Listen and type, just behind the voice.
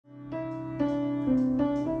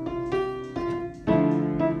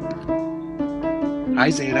Hi,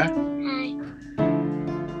 Zeta. Hi.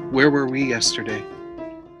 Where were we yesterday?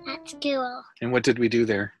 At school. And what did we do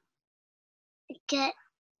there? Get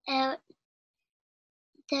out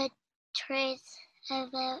the truth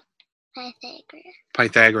about Pythagoras.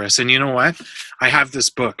 Pythagoras. And you know what? I have this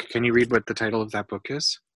book. Can you read what the title of that book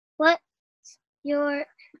is? What's your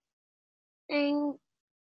angle?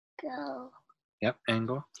 Yep,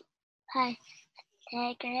 Angle.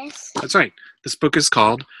 Pythagoras. That's right. This book is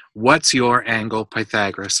called What's Your Angle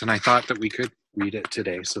Pythagoras? And I thought that we could read it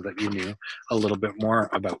today so that you knew a little bit more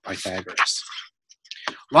about Pythagoras.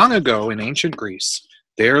 Long ago in ancient Greece,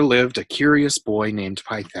 there lived a curious boy named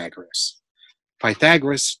Pythagoras.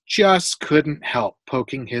 Pythagoras just couldn't help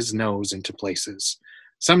poking his nose into places.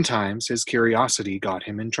 Sometimes his curiosity got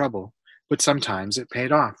him in trouble, but sometimes it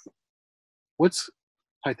paid off. What's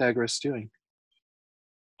Pythagoras doing?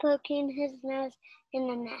 Poking his nose in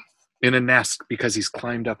the nest. In a nest, because he's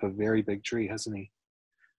climbed up a very big tree, hasn't he?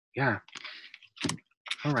 Yeah.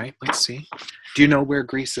 All right, let's see. Do you know where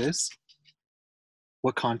Greece is?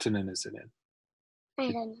 What continent is it in?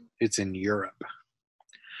 I don't know. It's in Europe.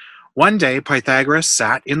 One day, Pythagoras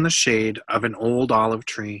sat in the shade of an old olive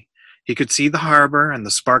tree. He could see the harbor and the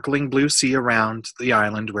sparkling blue sea around the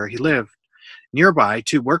island where he lived. Nearby,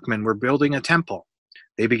 two workmen were building a temple.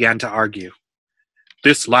 They began to argue.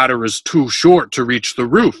 "This ladder is too short to reach the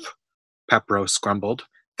roof," Pepros grumbled.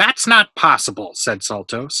 "That's not possible," said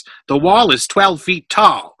Saltos. "The wall is 12 feet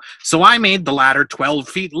tall, so I made the ladder 12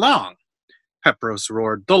 feet long." Pepros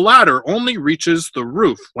roared. "The ladder only reaches the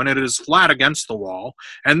roof when it is flat against the wall,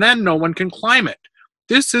 and then no one can climb it.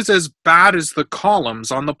 This is as bad as the columns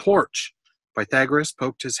on the porch." Pythagoras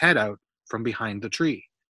poked his head out from behind the tree.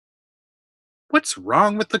 "What's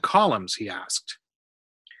wrong with the columns?" he asked.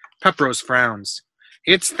 Pepros frowns.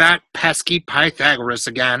 "It's that pesky Pythagoras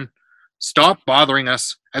again. Stop bothering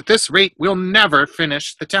us. At this rate, we'll never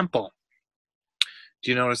finish the temple."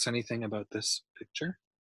 Do you notice anything about this picture?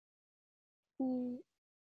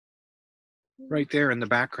 Right there in the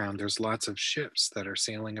background, there's lots of ships that are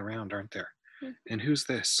sailing around, aren't there? And who's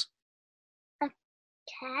this? A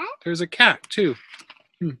cat? There's a cat, too.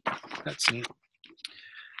 That's neat.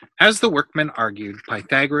 As the workmen argued,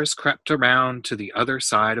 Pythagoras crept around to the other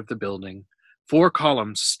side of the building. 4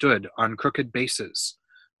 columns stood on crooked bases.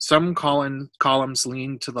 Some columns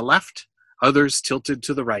leaned to the left, others tilted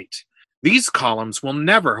to the right. "These columns will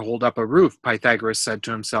never hold up a roof," Pythagoras said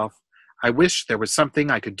to himself. "I wish there was something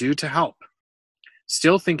I could do to help."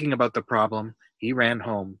 Still thinking about the problem, he ran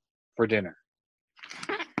home for dinner.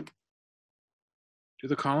 Do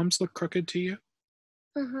the columns look crooked to you?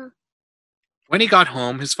 When he got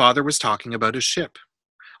home, his father was talking about his ship.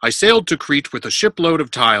 "I sailed to Crete with a shipload of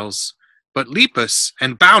tiles, but Lepus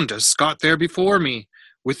and Boundus got there before me.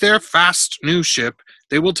 With their fast new ship,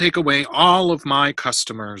 they will take away all of my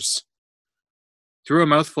customers." Through a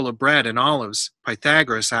mouthful of bread and olives,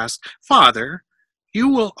 Pythagoras asked, "Father, you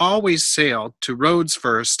will always sail to Rhodes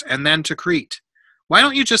first and then to Crete. Why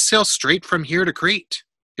don't you just sail straight from here to Crete?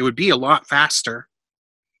 It would be a lot faster."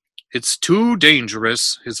 "It's too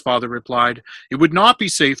dangerous," his father replied. "It would not be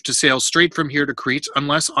safe to sail straight from here to Crete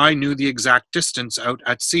unless I knew the exact distance out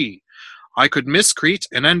at sea. I could miss Crete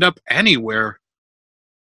and end up anywhere.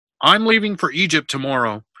 I'm leaving for Egypt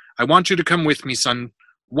tomorrow. I want you to come with me, son.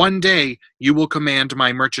 One day you will command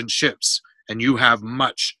my merchant ships, and you have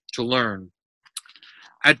much to learn."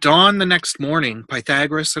 At dawn the next morning,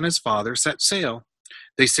 Pythagoras and his father set sail.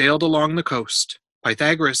 They sailed along the coast.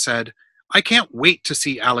 Pythagoras said, "I can't wait to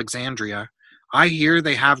see Alexandria. I hear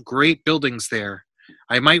they have great buildings there.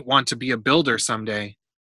 I might want to be a builder someday."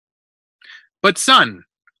 "But son,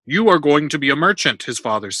 you are going to be a merchant," his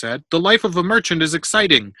father said. "The life of a merchant is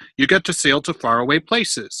exciting. You get to sail to faraway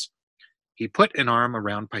places." He put an arm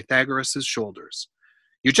around Pythagoras' shoulders.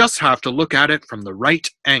 "You just have to look at it from the right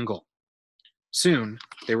angle." Soon,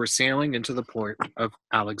 they were sailing into the port of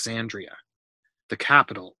Alexandria, the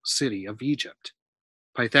capital city of Egypt.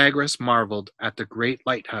 Pythagoras marveled at the great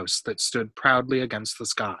lighthouse that stood proudly against the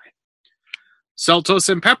sky. "Saltos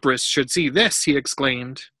and Pepros should see this," he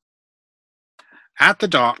exclaimed. At the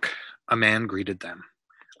dock, a man greeted them.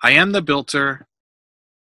 "I am the builder,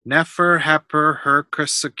 Nefer Heper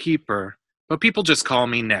Hercusakeeper, but people just call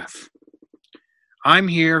me Neph. I'm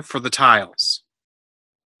here for the tiles."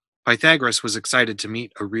 Pythagoras was excited to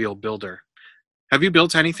meet a real builder. "Have you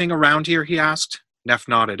built anything around here?" he asked. Neph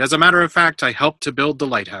nodded. "As a matter of fact, I helped to build the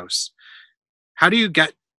lighthouse." "How do you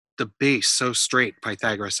get the base so straight?"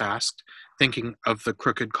 Pythagoras asked, thinking of the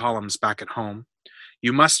crooked columns back at home.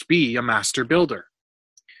 "You must be a master builder."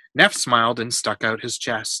 Neph smiled and stuck out his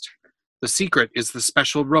chest. "The secret is the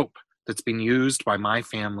special rope that's been used by my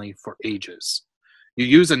family for ages. You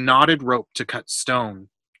use a knotted rope to cut stone,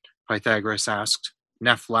 Pythagoras asked.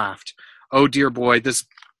 Neph laughed. Oh, dear boy, this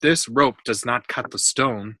rope does not cut the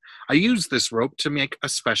stone. I use this rope to make a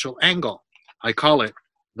special angle. I call it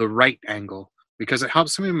the right angle because it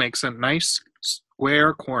helps me make a nice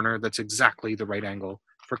square corner that's exactly the right angle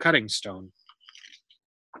for cutting stone.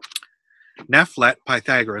 Neph let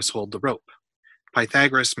Pythagoras hold the rope.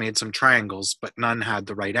 Pythagoras made some triangles, but none had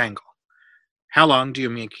the right angle. How long do you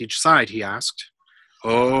make each side? He asked.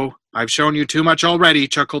 Oh, I've shown you too much already,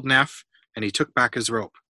 chuckled Neph, and he took back his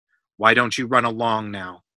rope. Why don't you run along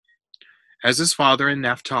now? As his father and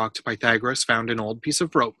Neph talked, Pythagoras found an old piece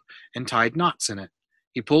of rope and tied knots in it.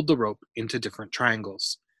 He pulled the rope into different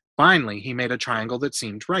triangles. Finally, he made a triangle that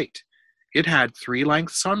seemed right. It had 3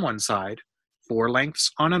 lengths on one side, 4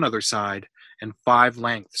 lengths on another side, and 5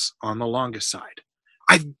 lengths on the longest side.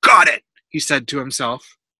 I've got it, he said to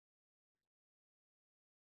himself.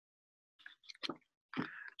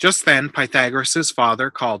 Just then, Pythagoras' father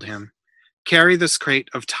called him. Carry this crate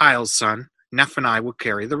of tiles, son. Neph and I will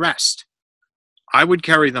carry the rest. I would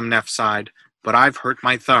carry them, Neph sighed, but I've hurt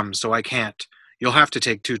my thumb, so I can't. You'll have to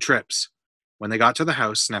take 2 trips. When they got to the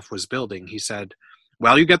house Neph was building, he said,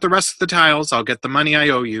 While you get the rest of the tiles, I'll get the money I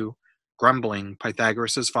owe you. Grumbling,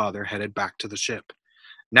 Pythagoras' father headed back to the ship.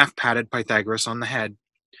 Neph patted Pythagoras on the head.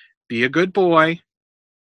 Be a good boy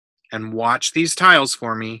and watch these tiles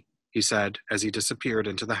for me, he said as he disappeared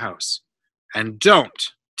into the house. And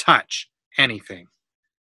don't touch anything.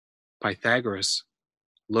 Pythagoras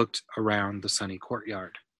looked around the sunny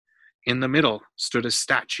courtyard. In the middle stood a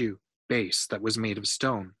statue base that was made of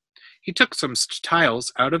stone. He took some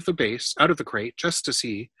tiles out of the crate, just to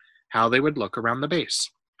see how they would look around the base.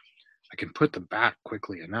 I can put them back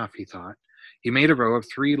quickly enough, he thought. He made a row of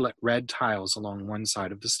 3 red tiles along one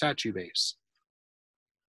side of the statue base.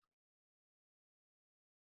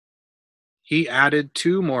 He added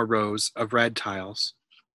 2 more rows of red tiles,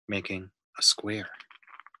 making a square.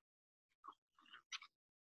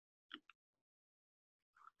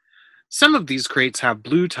 Some of these crates have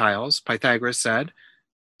blue tiles, Pythagoras said.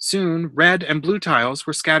 Soon, red and blue tiles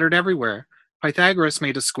were scattered everywhere. Pythagoras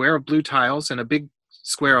made a square of blue tiles and a big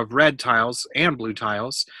square of red tiles and blue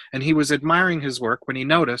tiles, and he was admiring his work when he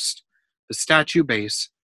noticed the statue base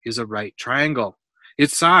is a right triangle.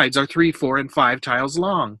 Its sides are 3, 4, and 5 tiles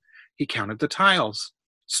long. He counted the tiles.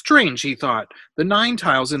 Strange, he thought. The 9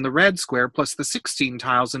 tiles in the red square plus the 16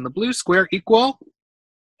 tiles in the blue square equal...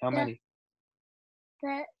 How many?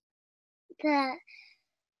 The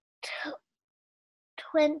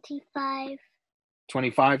 25.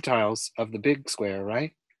 25 tiles of the big square,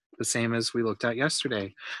 right? The same as we looked at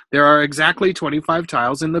yesterday. There are exactly 25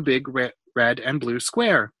 tiles in the big red and blue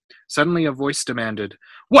square. Suddenly a voice demanded,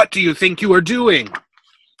 What do you think you are doing?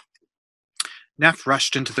 Neph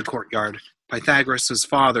rushed into the courtyard. Pythagoras'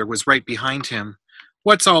 father was right behind him.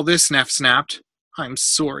 What's all this? Neph snapped. I'm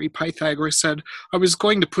sorry, Pythagoras said. I was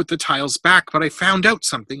going to put the tiles back, but I found out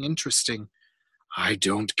something interesting. I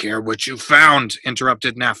don't care what you found,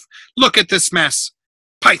 interrupted Neph. Look at this mess.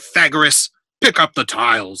 Pythagoras, pick up the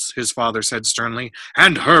tiles, his father said sternly,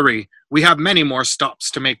 and hurry. We have many more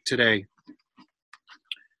stops to make today.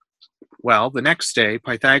 Well, the next day,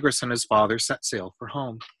 Pythagoras and his father set sail for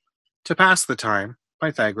home. To pass the time,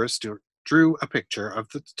 Pythagoras drew a picture of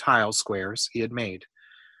the tile squares he had made.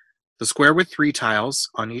 The square with 3 tiles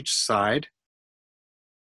on each side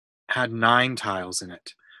had 9 tiles in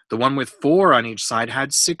it. The one with 4 on each side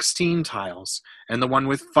had 16 tiles, and the one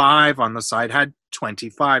with 5 on the side had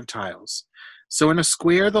 25 tiles. So in a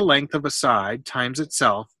square, the length of a side times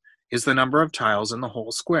itself is the number of tiles in the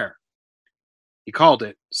whole square. He called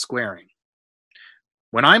it squaring.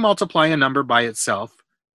 When I multiply a number by itself,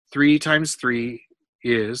 3 times 3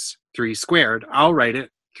 is 3 squared. I'll write it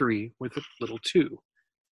 3 with a little 2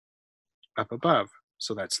 up above.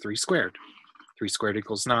 So that's 3 squared. 3 squared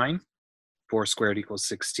equals 9. 4 squared equals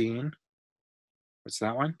 16. What's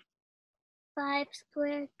that one? 5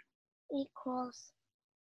 squared equals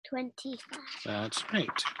 25. That's right.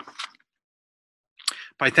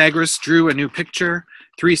 Pythagoras drew a new picture.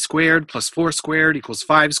 3 squared plus 4 squared equals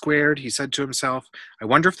 5 squared. He said to himself, I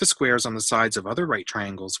wonder if the squares on the sides of other right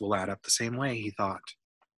triangles will add up the same way, he thought.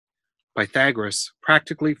 Pythagoras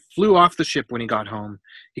practically flew off the ship when he got home.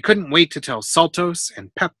 He couldn't wait to tell Saltos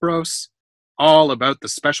and Pepros all about the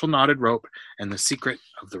special knotted rope and the secret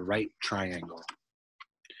of the right triangle.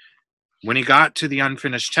 When he got to the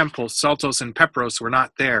unfinished temple, Saltos and Pepros were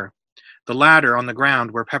not there. The ladder on the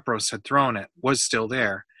ground where Pepros had thrown it was still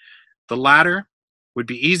there. The ladder would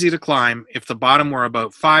be easy to climb if the bottom were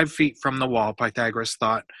about 5 feet from the wall, Pythagoras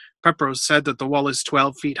thought. Pepros said that the wall is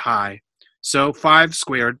 12 feet high. So 5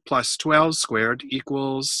 squared plus 12 squared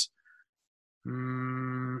equals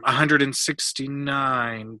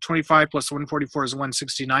 169. 25 plus 144 is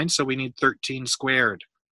 169, so we need 13 squared.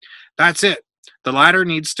 That's it. The ladder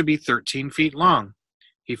needs to be 13 feet long.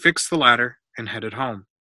 He fixed the ladder and headed home.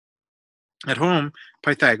 At home,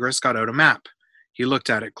 Pythagoras got out a map. He looked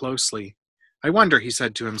at it closely. I wonder, he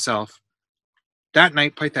said to himself. That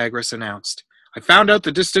night, Pythagoras announced, I found out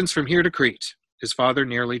the distance from here to Crete. His father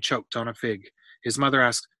nearly choked on a fig. His mother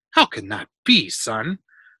asked, How can that be, son?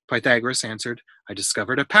 Pythagoras answered, I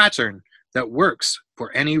discovered a pattern that works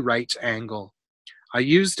for any right angle. I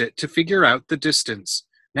used it to figure out the distance.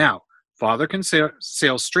 Now, father can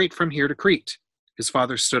sail straight from here to Crete. His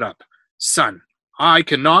father stood up. Son, I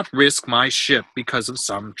cannot risk my ship because of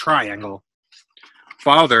some triangle.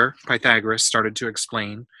 Father, Pythagoras started to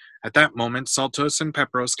explain. At that moment, Saltos and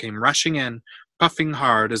Pepros came rushing in, puffing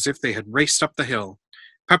hard as if they had raced up the hill.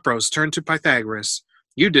 Pepros turned to Pythagoras.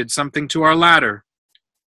 You did something to our ladder.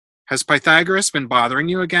 Has Pythagoras been bothering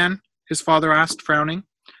you again? His father asked, frowning.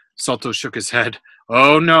 Saltos shook his head.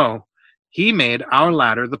 Oh, no. He made our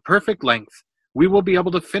ladder the perfect length. We will be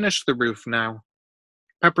able to finish the roof now.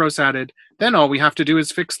 Pepros added, Then all we have to do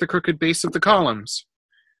is fix the crooked base of the columns.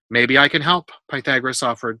 Maybe I can help, Pythagoras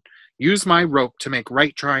offered. Use my rope to make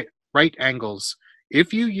right angles.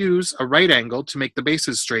 If you use a right angle to make the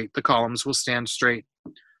bases straight, the columns will stand straight.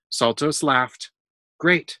 Saltos laughed.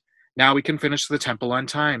 Great. Now we can finish the temple on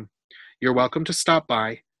time. You're welcome to stop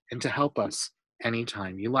by and to help us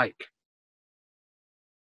anytime you like.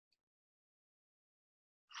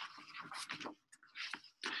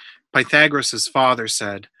 Pythagoras' father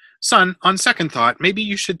said, Son, on second thought, maybe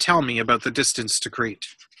you should tell me about the distance to Crete.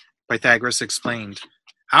 Pythagoras explained,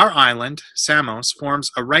 Our island, Samos,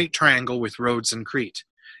 forms a right triangle with roads in Crete.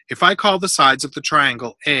 If I call the sides of the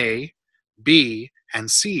triangle A, B, and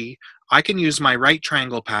C, I can use my right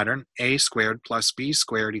triangle pattern, A squared plus B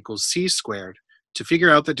squared equals C squared, to figure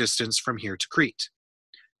out the distance from here to Crete.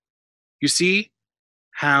 You see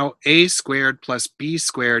how A squared plus B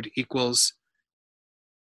squared equals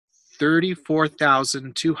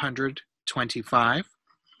 34,225.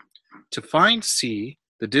 To find C,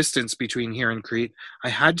 the distance between here and Crete, I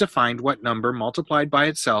had to find what number multiplied by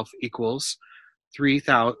itself equals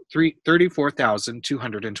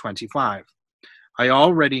 34,225. I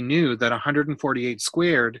already knew that 148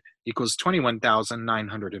 squared equals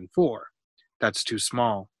 21,904. That's too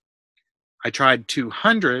small. I tried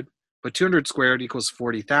 200, but 200 squared equals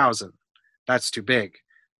 40,000. That's too big.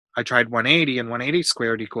 I tried 180, and 180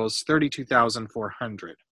 squared equals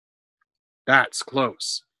 32,400. That's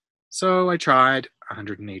close. So I tried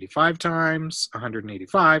 185 times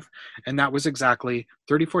 185, and that was exactly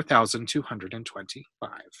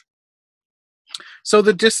 34,225. So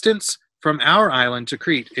the distance from our island to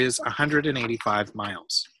Crete is 185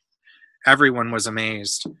 miles. Everyone was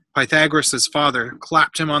amazed. Pythagoras' father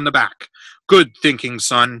clapped him on the back. Good thinking,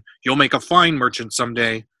 son. You'll make a fine merchant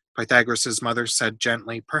someday. Pythagoras' mother said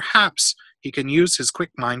gently, Perhaps he can use his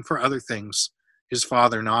quick mind for other things. His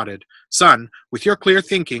father nodded. Son, with your clear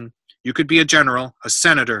thinking, you could be a general, a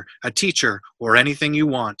senator, a teacher, or anything you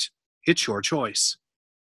want. It's your choice.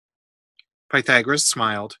 Pythagoras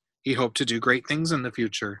smiled. He hoped to do great things in the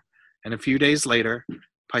future. And a few days later,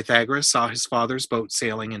 Pythagoras saw his father's boat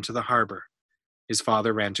sailing into the harbor. His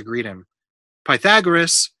father ran to greet him.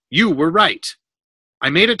 Pythagoras, you were right. I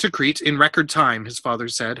made it to Crete in record time, his father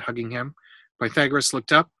said, hugging him. Pythagoras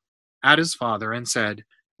looked up at his father and said,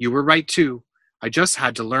 You were right too. I just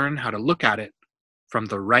had to learn how to look at it from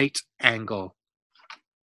the right angle.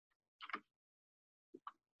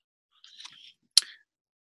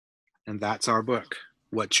 And that's our book.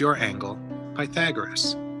 What's Your Angle?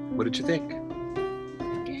 Pythagoras. What did you think?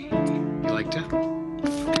 You liked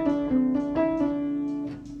it?